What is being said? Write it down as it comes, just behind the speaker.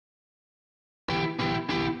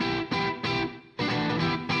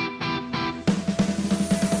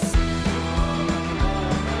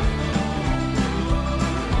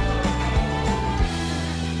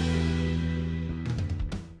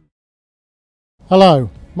Hello,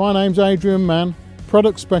 my name's Adrian Mann,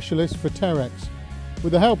 Product Specialist for Terex.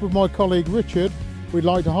 With the help of my colleague Richard, we'd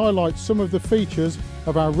like to highlight some of the features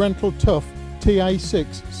of our Rental Tough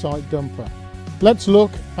TA6 site dumper. Let's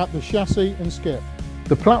look at the chassis and skip.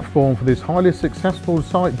 The platform for this highly successful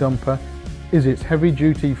site dumper is its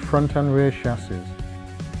heavy-duty front and rear chassis.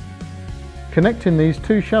 Connecting these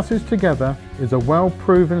two chassis together is a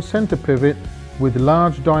well-proven centre pivot with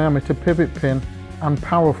large diameter pivot pin and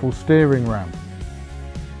powerful steering ramp.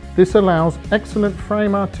 This allows excellent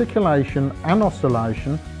frame articulation and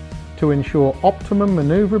oscillation to ensure optimum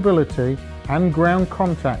manoeuvrability and ground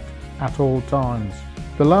contact at all times.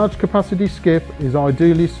 The large capacity skip is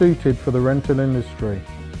ideally suited for the rental industry,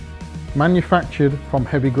 manufactured from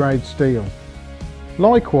heavy grade steel.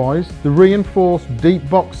 Likewise, the reinforced deep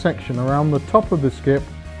box section around the top of the skip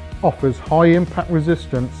offers high impact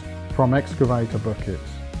resistance from excavator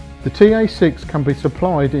buckets. The TA6 can be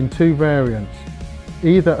supplied in two variants,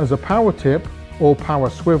 either as a power tip or power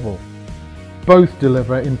swivel. Both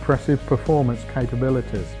deliver impressive performance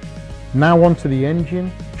capabilities. Now onto the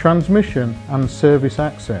engine, transmission and service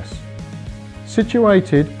access.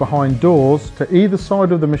 Situated behind doors to either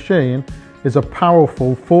side of the machine is a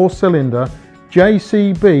powerful 4-cylinder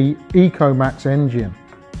JCB EcoMax engine.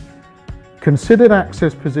 Considered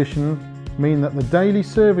access positions mean that the daily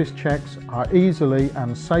service checks are easily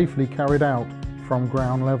and safely carried out from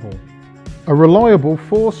ground level. A reliable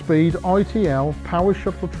 4-speed ITL power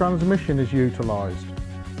shuttle transmission is utilised,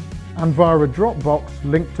 and via a drop box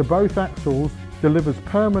linked to both axles delivers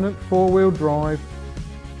permanent 4-wheel drive,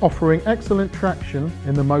 offering excellent traction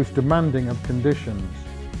in the most demanding of conditions.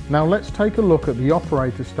 Now let's take a look at the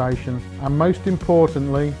operator station and, most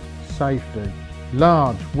importantly, safety.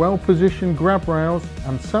 Large, well-positioned grab rails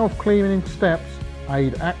and self-cleaning steps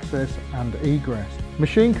aid access and egress.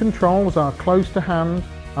 Machine controls are close to hand,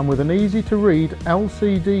 and with an easy-to-read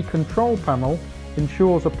LCD control panel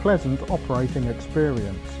ensures a pleasant operating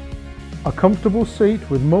experience. A comfortable seat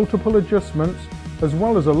with multiple adjustments, as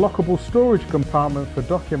well as a lockable storage compartment for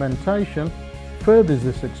documentation, furthers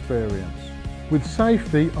this experience. With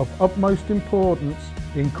safety of utmost importance,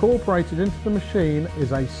 incorporated into the machine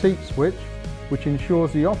is a seat switch, which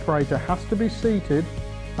ensures the operator has to be seated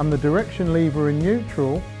and the direction lever in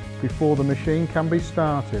neutral before the machine can be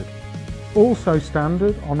started. Also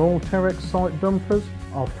standard on all Terex site dumpers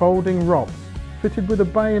are folding ROPs fitted with a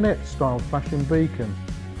bayonet style flashing beacon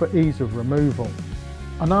for ease of removal.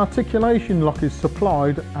 An articulation lock is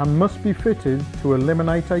supplied and must be fitted to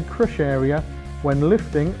eliminate a crush area when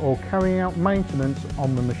lifting or carrying out maintenance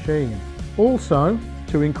on the machine. Also,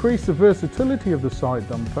 to increase the versatility of the site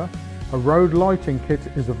dumper, a road lighting kit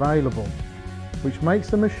is available, which makes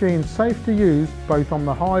the machine safe to use both on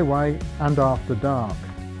the highway and after dark.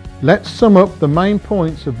 Let's sum up the main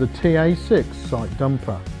points of the TA6 site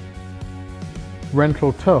dumper.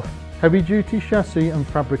 Rental Tough, heavy duty chassis and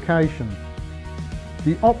fabrication.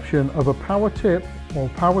 The option of a power tip or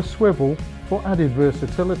power swivel for added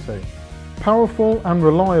versatility. Powerful and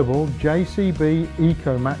reliable JCB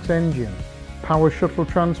EcoMax engine. Power shuttle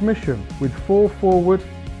transmission with 4 forward,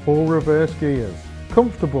 4 reverse gears.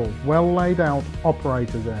 Comfortable, well laid out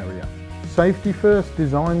operator's area. Safety first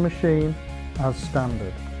design machine as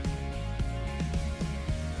standard.